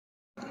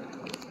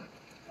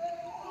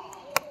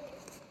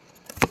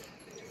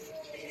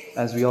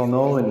As we all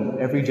know, in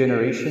every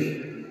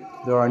generation,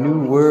 there are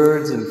new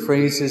words and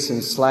phrases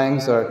and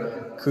slangs that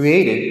are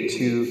created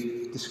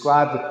to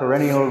describe the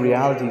perennial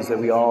realities that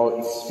we all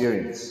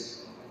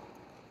experience.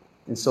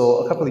 And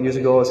so a couple of years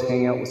ago, I was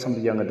hanging out with some of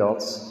the young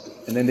adults,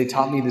 and then they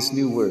taught me this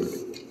new word.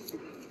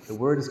 The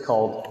word is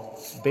called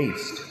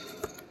based.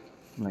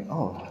 I'm like,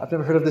 oh, I've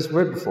never heard of this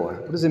word before.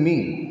 What does it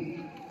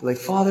mean? They're like,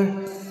 Father,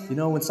 you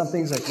know, when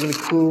something's like really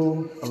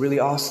cool or really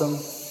awesome,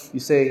 you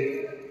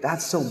say,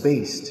 that's so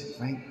based,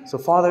 right? So,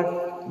 Father,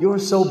 you're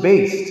so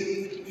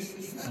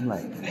based. I'm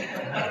like,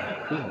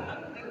 cool.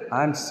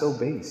 I'm so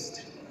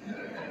based.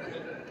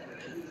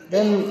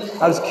 Then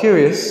I was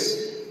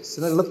curious, so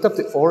then I looked up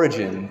the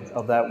origin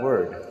of that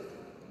word.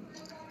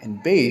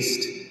 And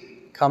based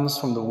comes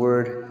from the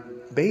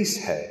word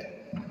basehead.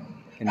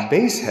 And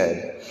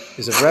basehead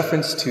is a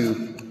reference to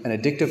an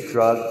addictive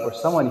drug or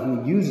someone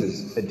who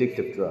uses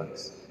addictive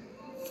drugs.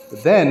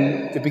 But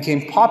then it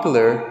became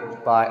popular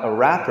by a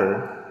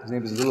rapper. His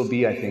name is Lil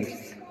B, I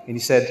think. And he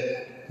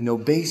said, you know,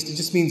 based, it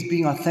just means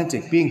being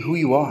authentic, being who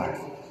you are.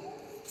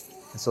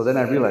 And so then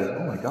I realized,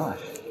 oh my gosh,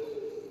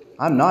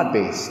 I'm not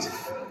based.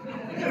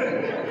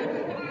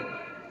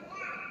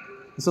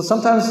 And so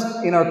sometimes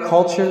in our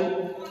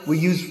culture, we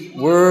use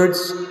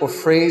words or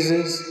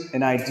phrases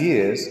and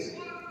ideas,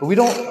 but we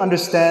don't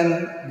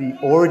understand the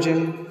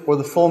origin or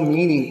the full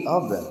meaning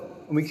of them.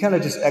 And we kind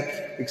of just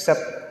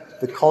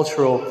accept the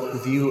cultural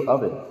view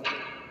of it.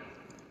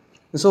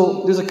 And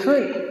so there's a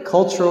current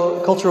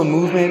cultural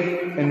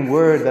movement and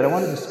word that I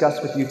want to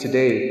discuss with you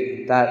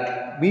today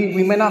that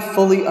we may not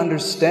fully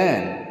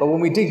understand, but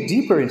when we dig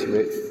deeper into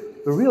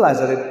it, we realize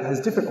that it has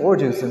different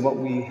origins than what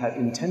we had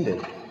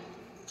intended.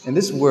 And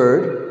this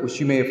word, which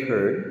you may have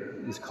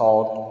heard, is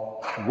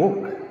called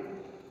woke.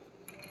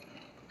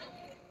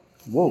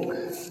 Woke.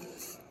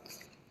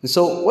 And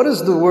so what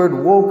does the word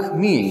woke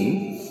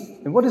mean?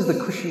 And what is the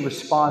Christian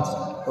response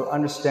or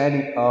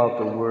understanding of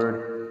the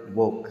word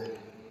woke?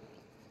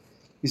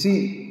 You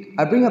see,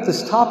 I bring up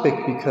this topic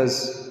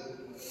because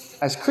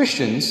as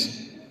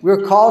Christians,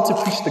 we're called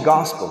to preach the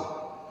gospel.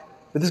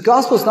 But this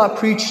gospel is not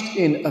preached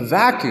in a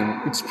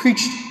vacuum. It's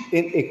preached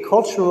in a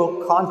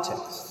cultural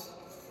context.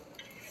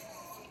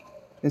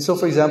 And so,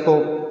 for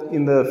example,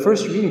 in the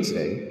first reading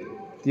today,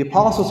 the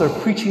apostles are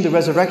preaching the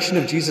resurrection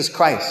of Jesus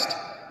Christ.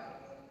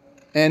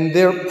 And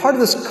they're part of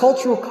this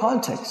cultural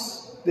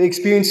context. They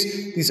experience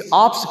these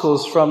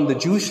obstacles from the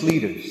Jewish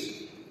leaders.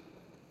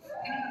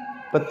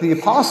 But the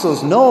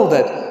apostles know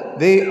that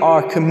they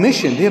are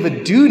commissioned. They have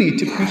a duty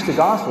to preach the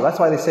gospel. That's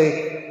why they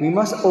say, we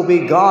must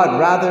obey God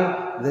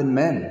rather than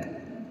men.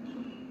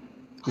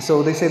 And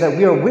so they say that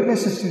we are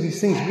witnesses to these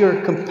things. We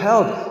are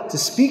compelled to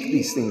speak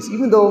these things,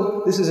 even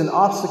though this is an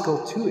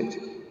obstacle to it.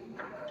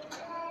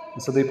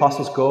 And so the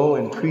apostles go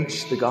and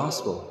preach the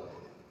gospel.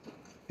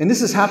 And this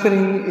has happened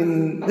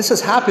in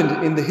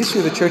the history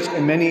of the church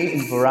in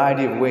a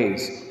variety of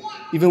ways.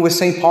 Even with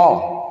St.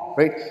 Paul,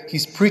 right?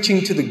 He's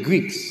preaching to the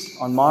Greeks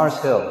on Mars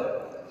Hill.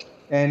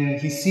 And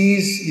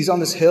he's on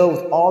this hill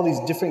with all these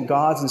different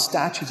gods and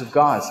statues of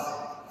gods.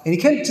 And he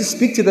can't just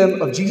speak to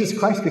them of Jesus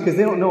Christ because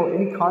they don't know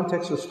any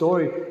context or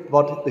story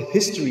about the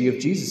history of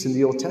Jesus in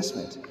the Old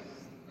Testament.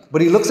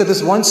 But he looks at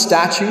this one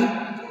statue,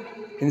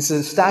 and it's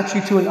a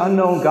statue to an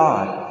unknown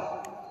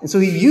God. And so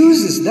he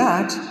uses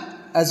that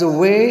as a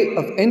way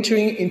of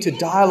entering into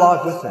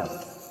dialogue with them.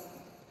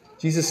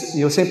 Jesus,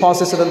 St. Paul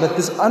says to them that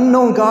this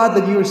unknown God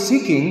that you are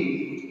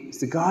seeking is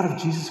the God of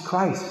Jesus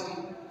Christ.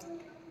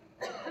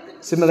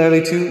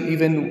 Similarly to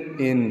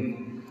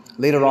even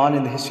later on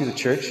in the history of the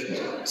church,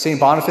 St.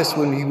 Boniface,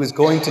 when he was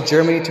going to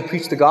Germany to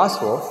preach the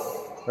gospel,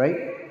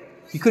 right?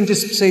 He couldn't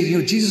just say,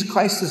 Jesus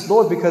Christ is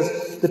Lord,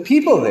 because the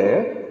people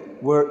there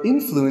were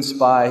influenced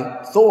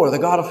by Thor, the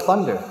god of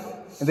thunder.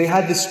 And they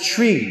had this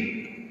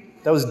tree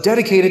that was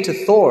dedicated to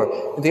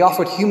Thor, and they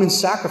offered human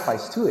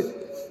sacrifice to it.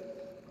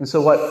 And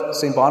so what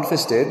St.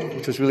 Boniface did,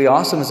 which was really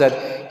awesome, is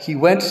that he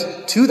went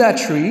to that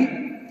tree,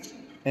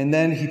 and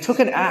then he took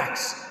an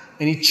axe,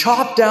 and he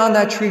chopped down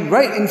that tree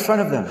right in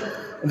front of them.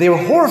 And they were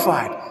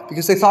horrified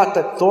because they thought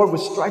that Thor would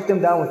strike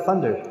them down with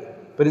thunder.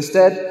 But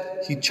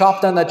instead, he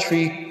chopped down that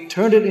tree,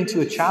 turned it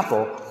into a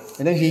chapel,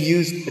 and then he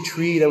used a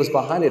tree that was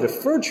behind it, a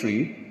fir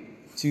tree,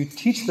 to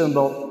teach them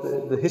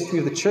about the history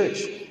of the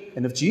church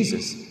and of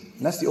Jesus.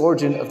 And that's the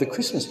origin of the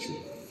Christmas tree.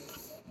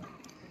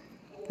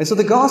 And so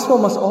the gospel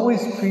must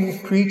always be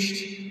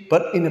preached,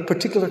 but in a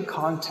particular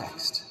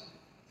context.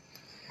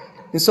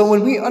 And so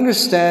when we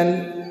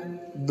understand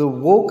the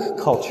woke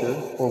culture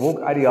or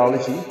woke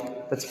ideology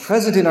that's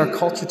present in our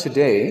culture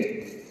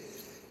today,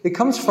 it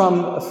comes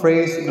from a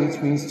phrase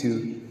which means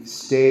to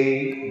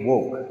stay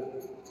woke.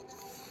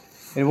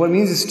 And what it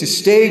means is to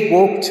stay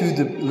woke to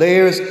the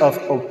layers of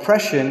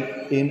oppression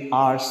in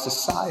our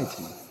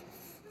society.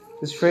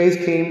 This phrase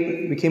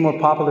became more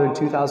popular in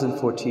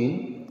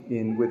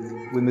 2014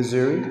 with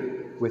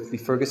Missouri, with the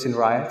Ferguson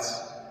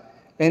riots.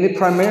 And it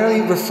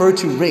primarily referred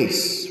to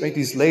race, right?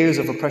 These layers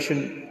of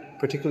oppression,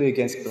 particularly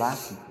against black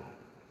people.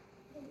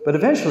 But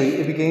eventually,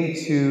 it began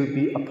to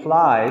be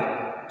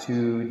applied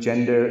to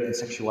gender and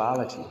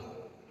sexuality.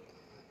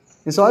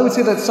 And so I would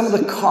say that some of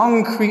the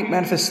concrete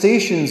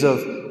manifestations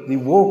of the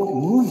woke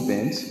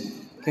movement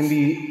can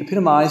be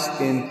epitomized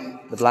in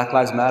the Black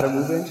Lives Matter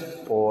movement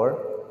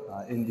or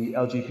in the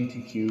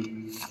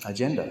LGBTQ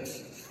agenda.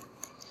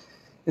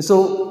 And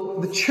so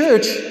the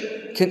church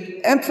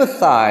can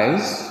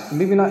empathize,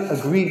 maybe not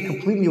agree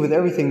completely with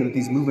everything that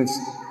these movements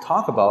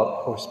talk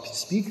about or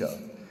speak of.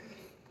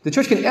 The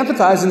church can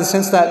empathize in the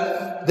sense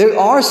that there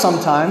are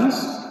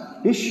sometimes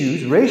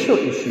issues, racial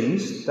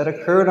issues, that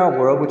occur in our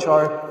world which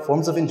are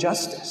forms of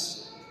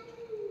injustice.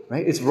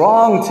 Right? It's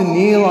wrong to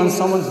kneel on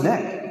someone's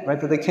neck, right,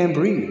 that they can't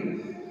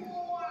breathe.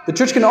 The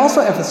church can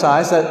also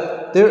emphasize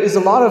that there is a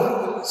lot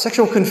of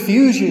sexual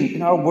confusion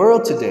in our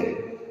world today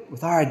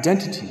with our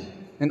identity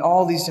and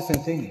all these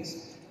different things.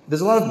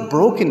 There's a lot of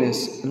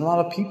brokenness in a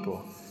lot of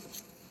people.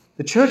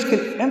 The church can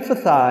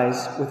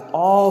empathize with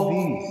all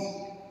these.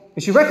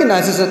 And she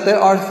recognizes that there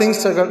are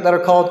things that are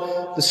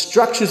called the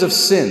structures of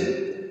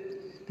sin.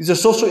 These are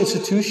social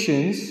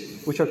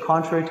institutions which are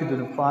contrary to the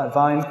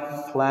divine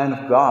plan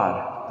of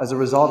God as a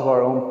result of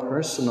our own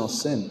personal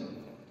sin.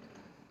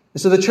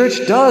 And so the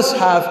church does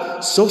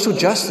have social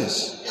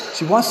justice.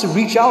 She wants to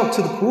reach out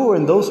to the poor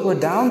and those who are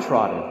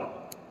downtrodden.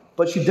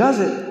 But she does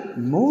it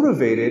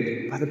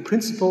motivated by the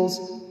principles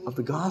of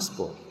the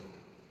gospel.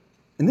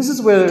 And this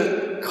is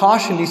where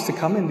caution needs to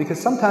come in, because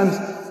sometimes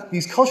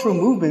these cultural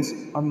movements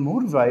are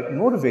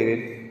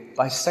motivated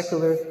by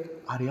secular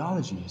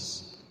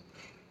ideologies.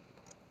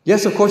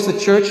 Yes, of course, the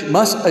church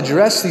must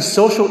address these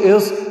social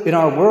ills in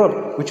our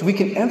world, which we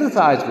can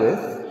empathize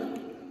with,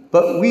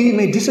 but we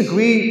may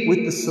disagree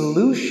with the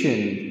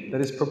solution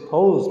that is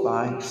proposed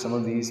by some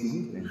of these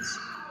movements.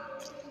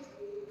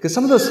 Because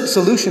some of those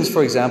solutions,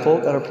 for example,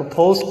 that are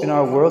proposed in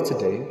our world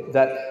today,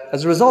 that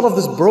as a result of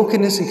this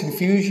brokenness and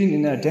confusion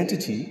in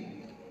identity,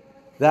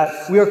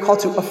 that we are called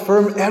to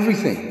affirm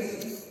everything.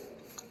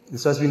 And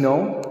so as we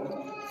know,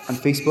 on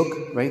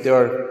Facebook, right, there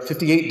are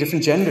 58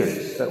 different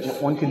genders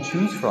that one can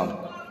choose from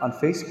on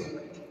Facebook.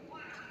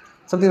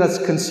 Something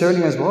that's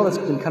concerning as well that's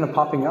been kind of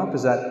popping up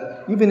is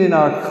that even in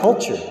our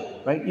culture,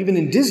 right, even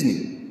in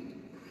Disney,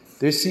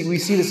 we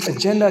see this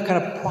agenda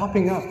kind of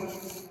popping up.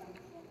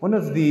 One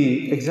of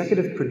the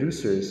executive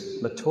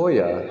producers,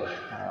 LaToya,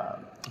 I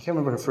can't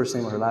remember her first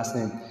name or her last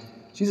name,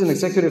 she's an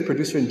executive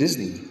producer in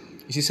Disney.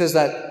 She says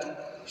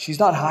that she's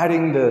not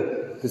hiding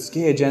this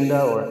gay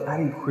agenda or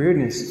adding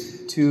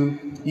queerness to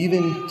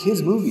even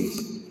kids'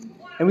 movies.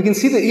 And we can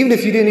see that even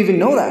if you didn't even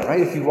know that, right?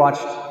 If you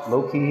watched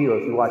Loki or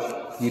if you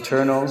watched The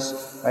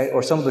Eternals, right?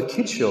 Or some of the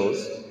kids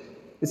shows,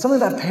 it's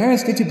something that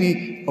parents need to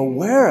be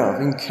aware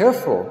of and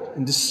careful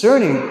and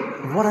discerning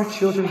of what our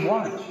children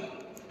watch.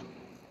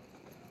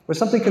 There's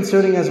something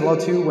concerning as well,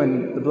 too,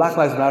 when the Black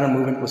Lives Matter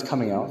movement was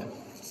coming out.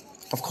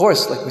 Of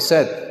course, like we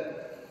said,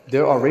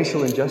 there are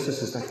racial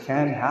injustices that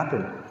can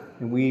happen,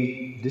 and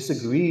we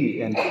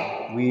disagree and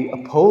we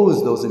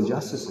oppose those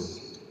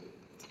injustices.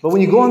 But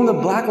when you go on the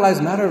Black Lives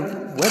Matter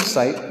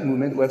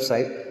movement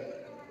website,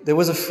 there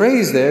was a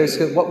phrase there, it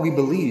said, what we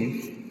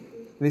believe.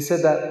 And they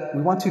said that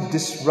we want to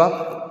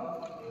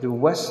disrupt the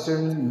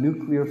Western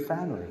nuclear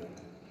family.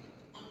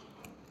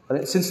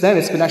 But since then,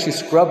 it's been actually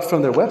scrubbed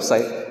from their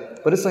website.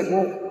 But it's like,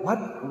 well,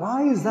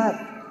 why is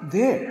that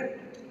there?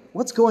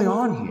 What's going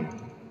on here?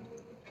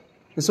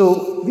 And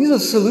so these are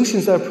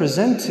solutions that are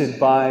presented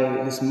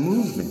by this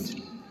movement.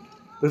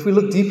 But if we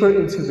look deeper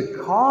into the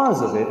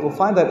cause of it, we'll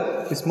find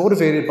that it's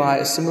motivated by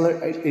a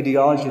similar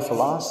ideology and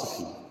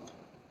philosophy.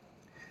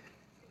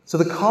 So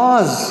the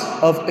cause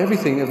of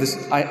everything, of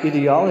this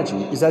ideology,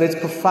 is that it's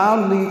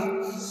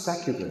profoundly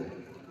secular.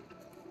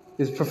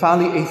 It's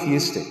profoundly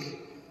atheistic.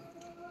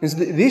 And so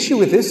the issue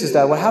with this is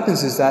that what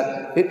happens is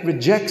that it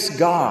rejects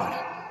God.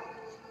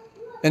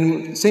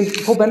 And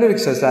Pope Benedict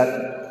says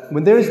that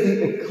when there is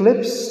the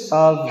eclipse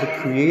of the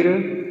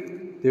Creator,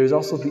 there is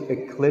also the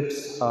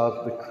eclipse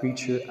of the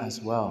creature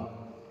as well.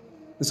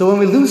 And so when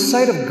we lose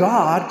sight of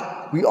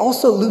God, we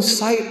also lose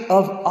sight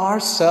of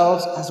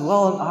ourselves as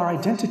well and our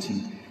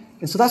identity.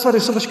 And so that's why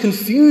there's so much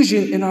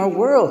confusion in our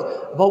world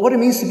about what it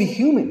means to be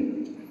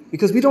human.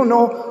 Because we don't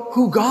know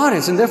who God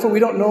is, and therefore we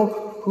don't know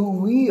who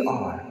we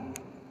are.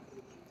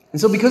 And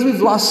so because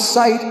we've lost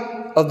sight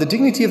of the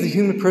dignity of the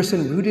human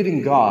person rooted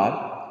in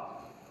God,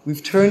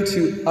 we've turned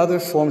to other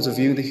forms of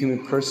viewing the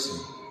human person.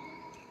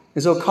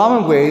 And so a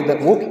common way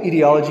that woke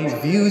ideology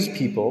views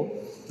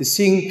people is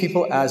seeing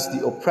people as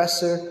the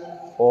oppressor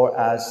or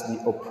as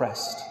the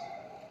oppressed.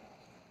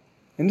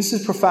 And this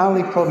is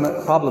profoundly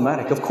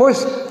problematic. Of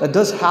course, that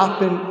does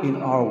happen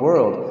in our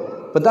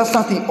world, but that's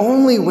not the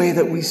only way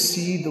that we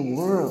see the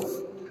world.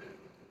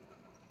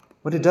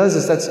 What it does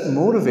is that's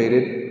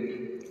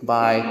motivated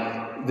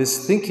by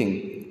this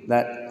thinking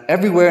that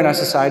everywhere in our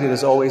society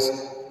there's always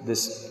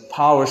this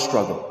power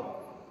struggle,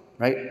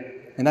 right?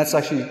 And that's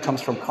actually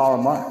comes from Karl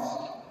Marx.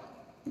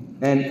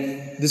 And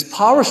this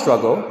power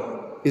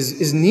struggle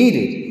is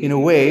needed in a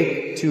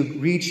way to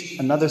reach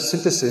another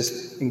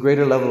synthesis and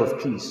greater level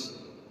of peace.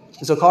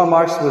 And so Karl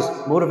Marx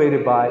was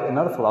motivated by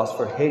another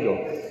philosopher, Hegel,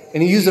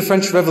 and he used the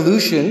French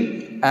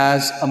Revolution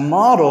as a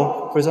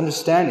model for his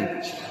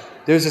understanding.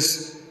 There's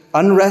this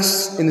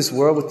unrest in this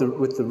world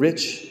with the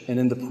rich and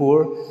in the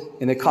poor,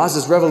 and it caused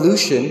this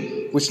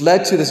revolution which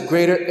led to this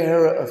greater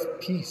era of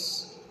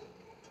peace.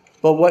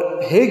 But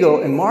what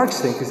Hegel and Marx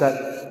think is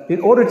that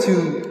in order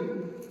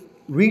to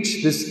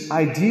reach this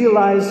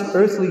idealized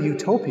earthly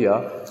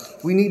utopia,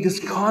 we need this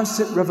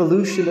constant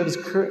revolution that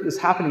is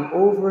happening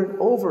over and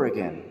over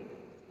again.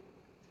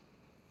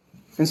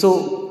 And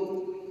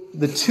so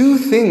the two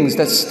things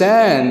that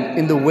stand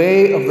in the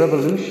way of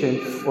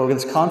revolution or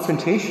against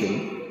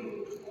confrontation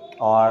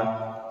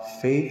are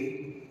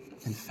faith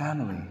and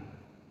family.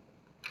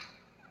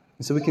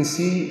 And so we can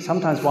see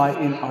sometimes why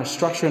in our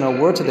structure in our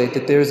word today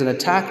that there is an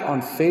attack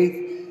on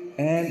faith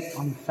and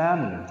on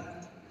family.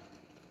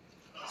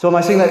 So am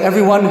I saying that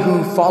everyone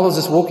who follows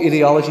this woke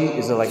ideology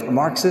is like a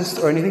Marxist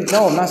or anything?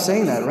 No, I'm not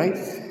saying that, right?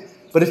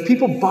 But if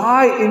people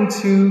buy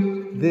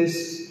into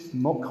this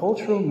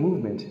cultural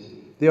movement,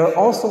 they are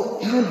also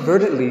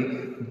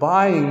inadvertently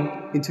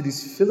buying into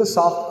these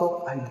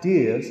philosophical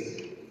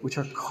ideas which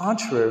are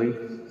contrary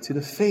to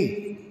the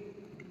faith.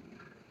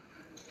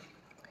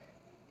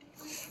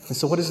 And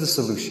so what is the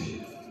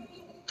solution?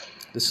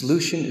 The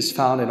solution is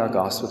found in our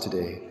gospel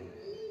today.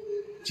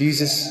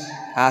 Jesus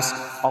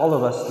asked all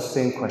of us the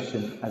same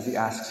question as he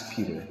asks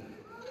Peter.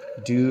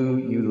 Do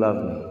you love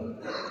me?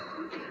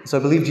 So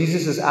I believe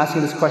Jesus is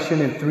asking this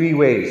question in three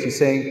ways. He's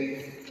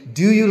saying,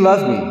 do you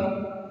love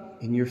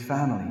me in your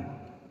family?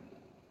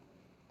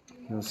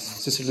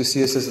 Sister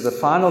Lucia says that the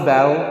final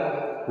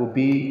battle will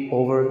be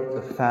over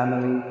the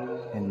family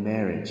and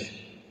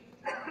marriage.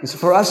 And so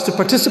for us to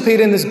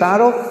participate in this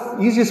battle,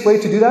 the easiest way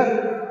to do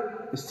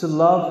that is to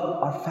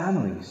love our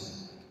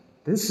families.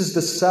 This is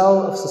the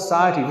cell of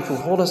society which will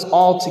hold us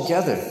all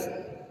together.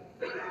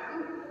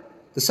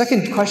 The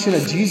second question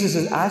that Jesus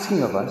is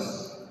asking of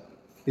us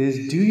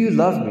is, do you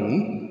love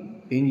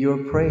me in your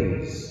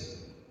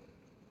praise?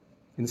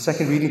 In the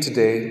second reading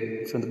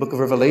today from the book of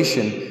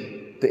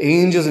Revelation, the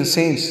angels and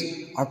saints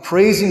are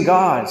praising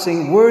God,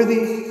 saying, worthy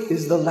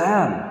is the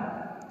Lamb.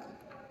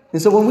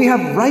 And so when we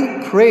have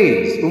right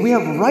praise, when we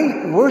have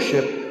right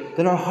worship,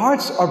 then our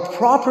hearts are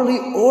properly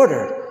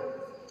ordered.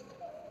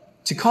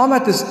 To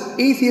combat this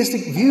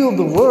atheistic view of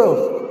the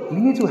world, we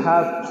need to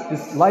have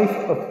this life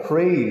of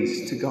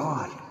praise to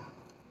God.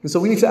 And so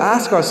we need to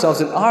ask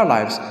ourselves in our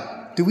lives,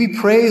 do we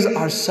praise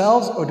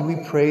ourselves or do we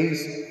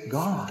praise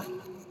God?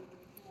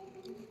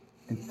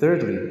 And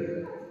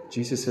thirdly,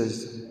 Jesus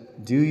says,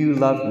 do you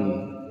love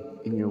me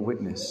in your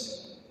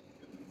witness?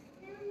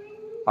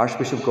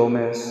 Archbishop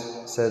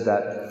Gomez said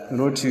that in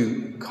order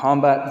to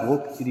combat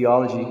woke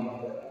ideology,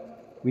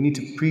 we need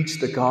to preach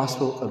the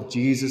gospel of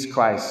Jesus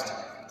Christ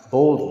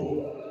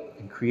boldly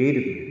and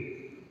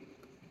creatively.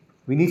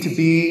 We need to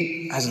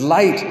be as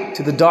light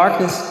to the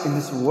darkness in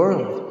this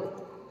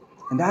world.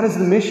 And that is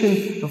the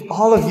mission of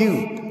all of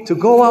you, to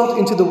go out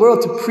into the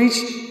world to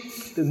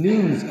preach the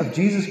news of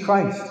Jesus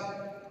Christ.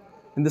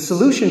 And the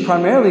solution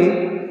primarily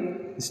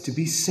is to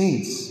be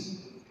saints.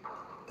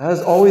 That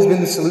has always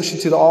been the solution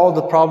to all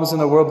the problems in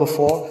the world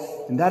before,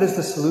 and that is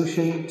the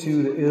solution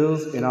to the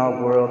ills in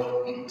our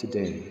world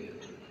today.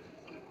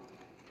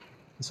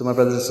 And so, my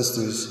brothers and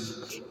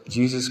sisters,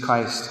 Jesus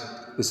Christ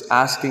is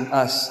asking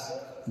us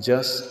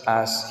just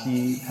as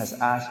he has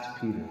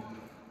asked Peter,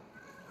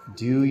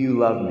 do you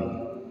love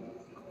me?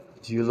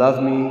 Do you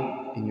love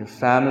me in your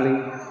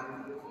family?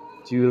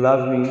 Do you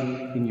love me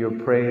in your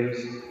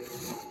praise?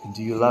 And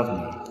do you love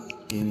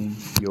me in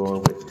your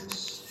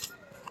witness?